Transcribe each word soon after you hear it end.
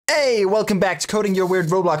Hey, welcome back to Coding Your Weird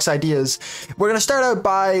Roblox Ideas. We're gonna start out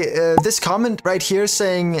by this comment right here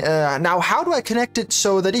saying, now how do I connect it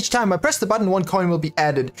so that each time I press the button, 1 coin will be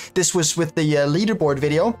added? This was with the leaderboard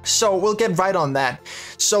video, so we'll get right on that.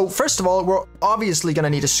 So first of all, we're obviously gonna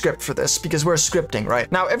need a script for this because we're scripting,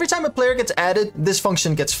 right? Now, every time a player gets added, this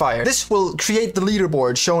function gets fired. This will create the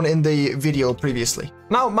leaderboard shown in the video previously.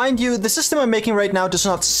 Now, mind you, the system I'm making right now does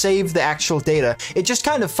not save the actual data. It just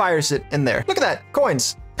kind of fires it in there. Look at that,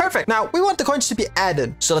 coins. Perfect. Now, we want the coins to be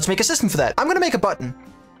added, so let's make a system for that. I'm gonna make a button.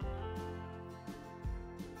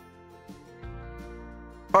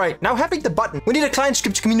 All right, now having the button, we need a client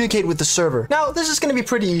script to communicate with the server. Now, this is gonna be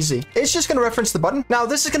pretty easy. It's just gonna reference the button. Now,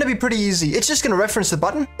 this is gonna be pretty easy. It's just gonna reference the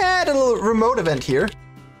button, add a little remote event here.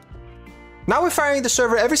 Now we're firing the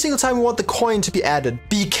server every single time we want the coin to be added.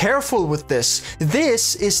 Be careful with this.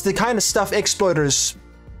 This is the kind of stuff exploiters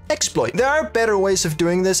exploit. There are better ways of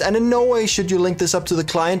doing this, and in no way should you link this up to the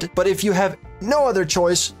client, but if you have no other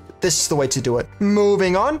choice, this is the way to do it.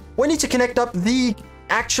 Moving on, we need to connect up the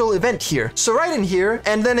actual event here. So right in here,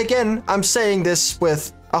 and then again, I'm saying this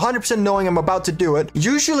with 100% knowing I'm about to do it.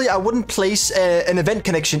 Usually I wouldn't place an event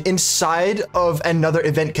connection inside of another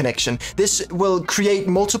event connection. This will create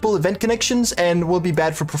multiple event connections and will be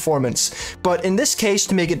bad for performance. But in this case,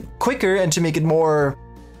 to make it quicker and to make it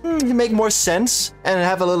make more sense and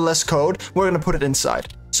have a little less code, we're gonna put it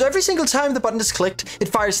inside. So every single time the button is clicked, it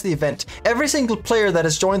fires the event. Every single player that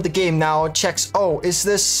has joined the game now checks, oh, is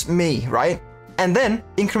this me, right? And then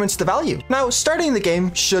increments the value. Now, starting the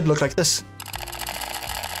game should look like this.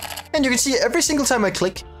 And you can see every single time I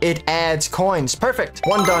click, it adds coins. Perfect.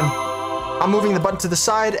 One done. I'm moving the button to the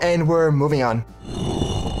side and we're moving on.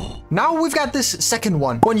 Now we've got this second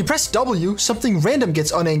one. When you press W, something random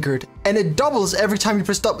gets unanchored, and it doubles every time you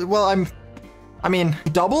press W. Well, I mean,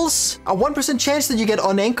 doubles? A 1% chance that you get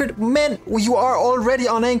unanchored? Man, you are already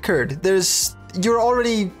unanchored. That's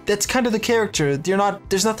kind of the character.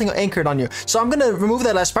 There's nothing anchored on you. So I'm gonna remove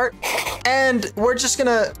that last part, and we're just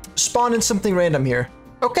gonna spawn in something random here.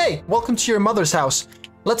 Okay, welcome to your mother's house.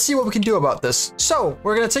 Let's see what we can do about this. So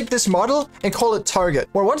we're gonna take this model and call it target.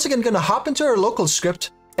 We're once again gonna hop into our local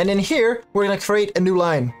script, and in here, we're gonna create a new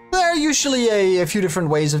line. There are usually a few different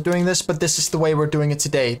ways of doing this, but this is the way we're doing it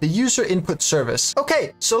today. The user input service.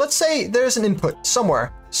 Okay, so let's say there's an input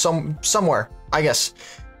somewhere, I guess.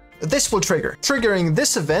 This will triggering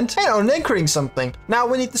this event and anchoring something. Now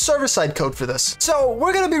we need the server-side code for this. So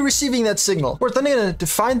we're gonna be receiving that signal. We're then gonna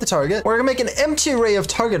define the target. We're gonna make an empty array of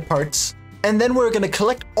target parts, and then we're gonna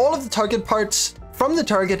collect all of the target parts from the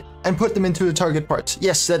target and put them into the target parts.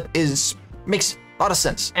 Yes, makes a lot of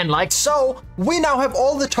sense. And like so, we now have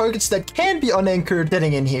all the targets that can be unanchored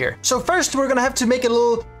getting in here. So first, we're gonna have to make a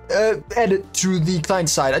little edit to the client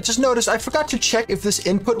side. I just noticed I forgot to check if this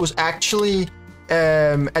input was actually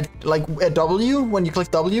at W when you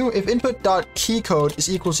click W. If input.keycode is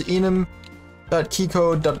equal to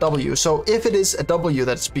enum.keycode.w. So if it is a W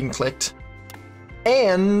that's being clicked,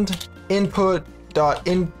 and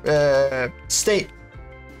input.state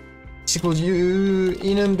is equal to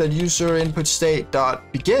enum.user input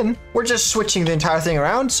state.begin, we're just switching the entire thing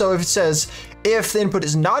around. So if it says if the input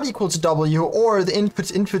is not equal to W or the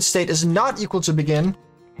input state is not equal to begin,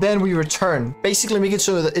 then we return. Basically make it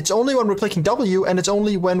so that it's only when we're clicking W and it's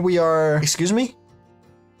only when we are, excuse me?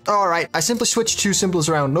 All right, I simply switched two symbols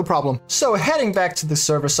around, no problem. So heading back to the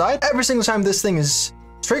server side, every single time this thing is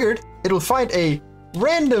triggered, it'll find a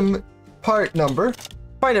random part number,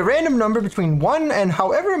 find a random number between 1 and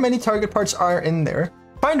however many target parts are in there,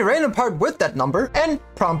 find a random part with that number, and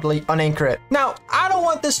promptly unanchor it. Now, I don't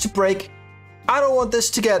want this to break. I don't want this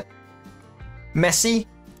to get messy.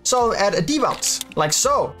 So I'll add a debounce, like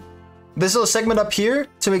so. This little segment up here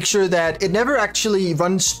to make sure that it never actually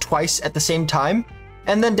runs twice at the same time.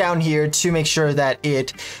 And then down here to make sure that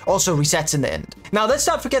it also resets in the end. Now let's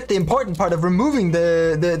not forget the important part of removing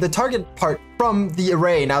the target part from the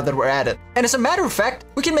array now that we're at it. And as a matter of fact,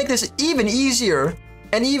 we can make this even easier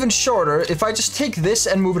and even shorter if I just take this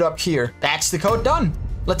and move it up here. That's the code done.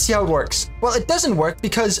 Let's see how it works. Well, it doesn't work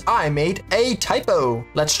because I made a typo.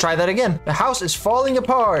 Let's try that again. The house is falling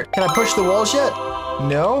apart. Can I push the walls yet?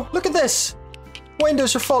 No. Look at this.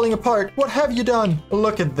 Windows are falling apart. What have you done?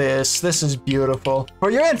 Look at this. This is beautiful.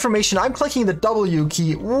 For your information, I'm clicking the W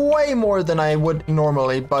key way more than I would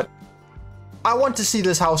normally, but I want to see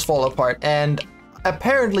this house fall apart. And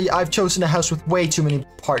apparently I've chosen a house with way too many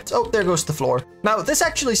parts. Oh, there goes the floor. Now, this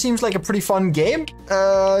actually seems like a pretty fun game.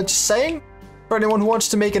 Just saying. For anyone who wants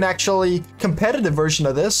to make an actually competitive version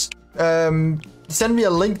of this, send me a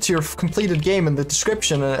link to your completed game in the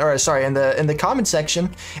description, or sorry, in the comment section.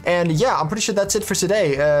 And yeah, I'm pretty sure that's it for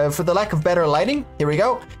today. For the lack of better lighting, here we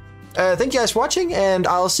go. Thank you guys for watching, and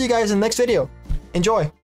I'll see you guys in the next video. Enjoy.